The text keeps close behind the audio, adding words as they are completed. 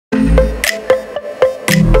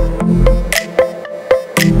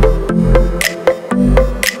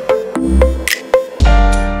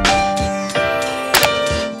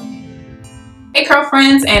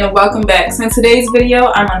friends, and welcome back. So in today's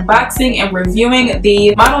video I'm unboxing and reviewing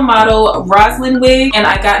the Model Roslyn wig, and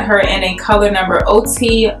I got her in a color number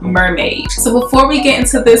OT Mermaid. So before we get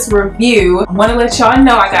into this review, I want to let y'all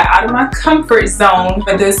know I got out of my comfort zone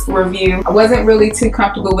for this review. I wasn't really too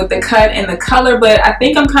comfortable with the cut and the color, but I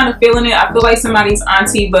think I'm kind of feeling it. I feel like somebody's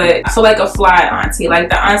auntie, but I feel like a fly auntie, like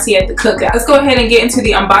the auntie at the cookout. Let's go ahead and get into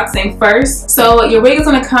the unboxing first. So your wig is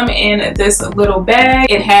going to come in this little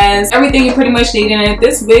bag. It has everything you pretty much need in it.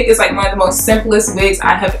 This wig is like one of the most simplest wigs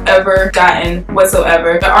I have ever gotten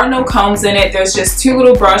whatsoever. There are no combs in it. There's just two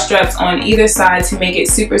little bra straps on either side to make it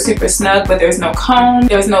super snug, but there's no comb.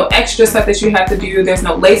 There's no extra stuff that you have to do. There's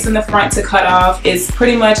no lace in the front to cut off. It's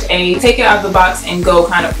pretty much a take it out of the box and go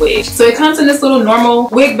kind of wig. So it comes in this little normal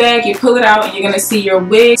wig bag. You pull it out and you're going to see your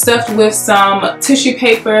wig stuffed with some tissue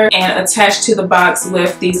paper and attached to the box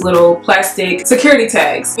with these little plastic security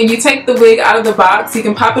tags. When you take the wig out of the box, you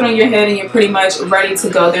can pop it on your head and you're pretty much ready to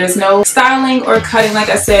go. There's no styling or cutting, like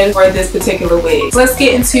I said, for this particular wig. So let's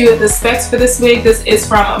get into the specs for this wig. This is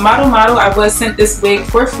from Model. I was sent this wig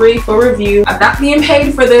for free for review. I'm not being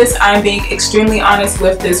paid for this. I'm being extremely honest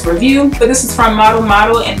with this review. But this is from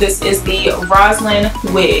Model and this is the Roslyn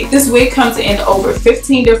wig. This wig comes in over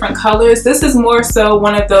 15 different colors. This is more so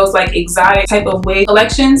one of those like exotic type of wig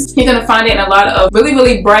collections. You're gonna find it in a lot of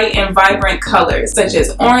really bright and vibrant colors, such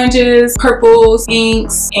as oranges, purples,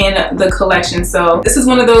 inks in the collection. So this is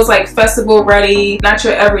one of those like festival ready, not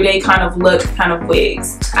your everyday kind of look kind of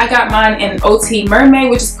wigs. I got mine in OT Mermaid,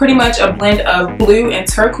 which is pretty much a blend of blue and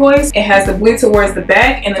turquoise. It has the blue towards the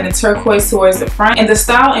back and then the turquoise towards the front. And the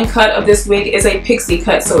style and cut of this wig is a pixie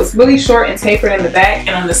cut. So it's really short and tapered in the back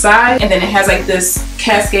and on the side. And then it has like this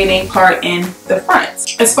cascading part in the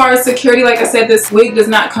front. As far as security, like I said, this wig does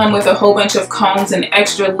not come with a whole bunch of combs and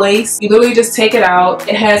extra lace. You literally just take it out.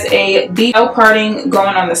 It has a deep L parting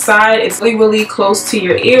going on the side. It's really close to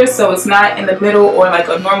your ear, so it's not in the middle or like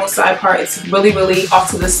a normal side part. It's really off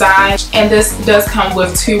to the side. And this does come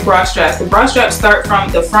with two bra straps. The bra straps start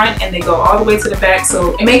from the front and they go all the way to the back,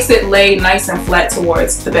 so it makes it lay nice and flat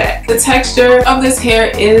towards the back. The texture of this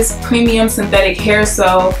hair is premium synthetic hair,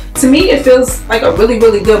 so to me it feels like a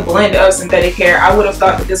really good blend of synthetic hair. I would have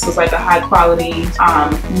thought that this was like a high quality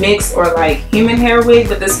mix or like human hair wig,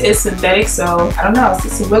 but this is synthetic, so I don't know.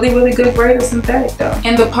 It's a really good grade of synthetic though.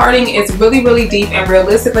 And the parting is really deep and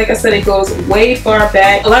realistic. Like I said, it goes way far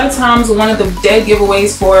back. A lot of times one of the dead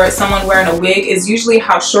giveaways for someone wearing a wig is usually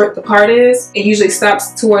how short the part is. It usually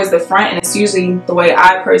stops towards the front, and it's usually the way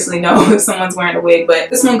I personally know if someone's wearing a wig, but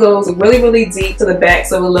this one goes really deep to the back,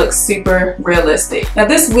 so it looks super realistic. Now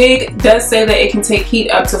this wig does say that it can take heat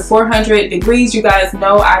up to 400 degrees. You guys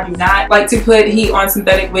know I do not like to put heat on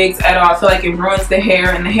synthetic wigs at all. I feel like it ruins the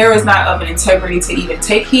hair, and the hair is not of an integrity to even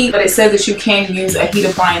take heat, but it says that you can use a heat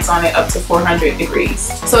appliance on it up to 400 degrees.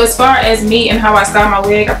 So as far as me and how I style my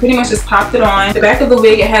wig, I pretty much just popped it on. The back of the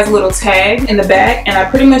wig, it has a little tag in the back, and I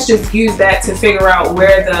pretty much just used that to figure out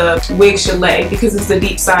where the wig should lay because it's the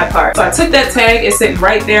deep side part. So I took that tag, it's sitting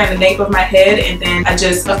right there in the nape of my head, and then I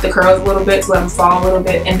just tucked the curls a little bit to let them fall a little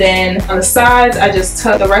bit. And then on the sides, I just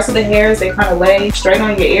tucked the rest of the hairs. They kind of lay straight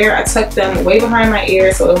on your ear. I tucked them way behind my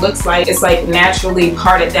ear, so it looks like it's like naturally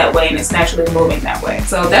parted that way and it's naturally moving that way.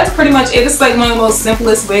 So that's pretty much it. It's like one of the most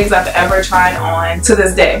simplest wigs I've ever tried on to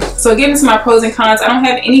this day. So getting to my pros and cons, I don't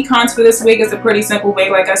have any cons for this wig. It's a pretty simple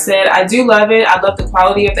wig. Like I said, I do love it. I love the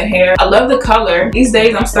quality of the hair. I love the color. These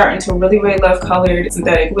days I'm starting to really love colored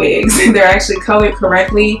synthetic wigs. They're actually colored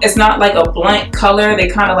correctly. It's not like a blunt color. They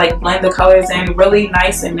kind of like blend the colors in really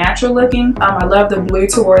nice and natural looking. I love the blue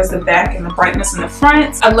towards the back and the brightness in the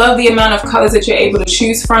front. I love the amount of colors that you're able to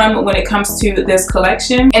choose from when it comes to this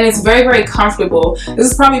collection, and it's very comfortable.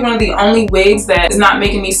 This is probably one of the only wigs that is not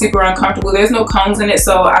making me super uncomfortable. There's no combs in it,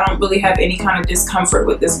 so I don't really have any kind of discomfort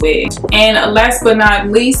with this wig. And last but not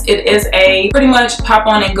least, it is a pretty much pop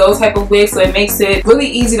on and go type of wig, so it makes it really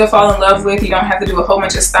easy to fall in love with. You don't have to do a whole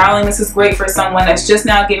bunch of styling. This is great for someone that's just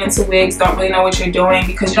now getting into wigs, don't really know what you're doing,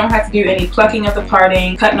 because you don't have to do any plucking of the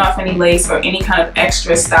parting, cutting off any lace, or any kind of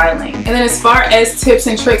extra styling. And then as far as tips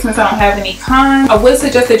and tricks, since I don't have any cons, I would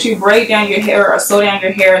suggest that you braid down your hair or sew down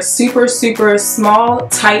your hair super small,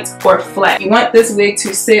 tight, or flat. You want this wig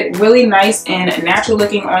to sit really nice and natural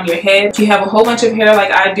looking on your head. If you have a whole bunch of hair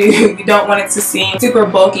like I do, you don't want it to seem super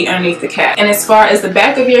bulky underneath the cap. And as far as the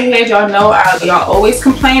back of your head, y'all know y'all always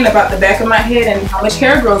complain about the back of my head and how much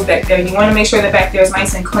hair grows back there. You want to make sure that back there is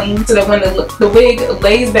nice and clean, so that when the wig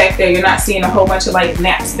lays back there, you're not seeing a whole bunch of like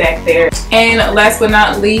naps back there. And last but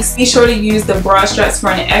not least, be sure to use the bra straps for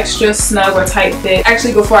an extra snug or tight fit.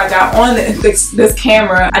 Actually, before I got on this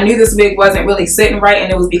camera, I knew this wig wasn't really sitting right,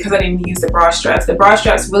 and it was because I didn't use the bra straps. The bra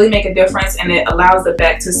straps really make a difference. difference, and it allows the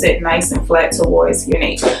back to sit nice and flat towards your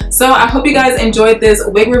nape. So I hope you guys enjoyed this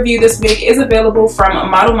wig review. This wig is available from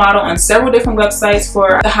Model Model on several different websites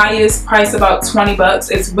for the highest price, about 20 bucks.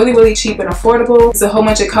 It's really cheap and affordable. It's a whole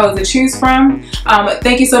bunch of colors to choose from.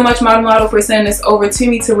 Thank you so much, Model Model, for sending this over to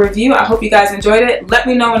me to review. I hope you guys enjoyed it. Let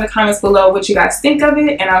me know in the comments below what you guys think of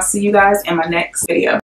it, and I'll see you guys in my next video.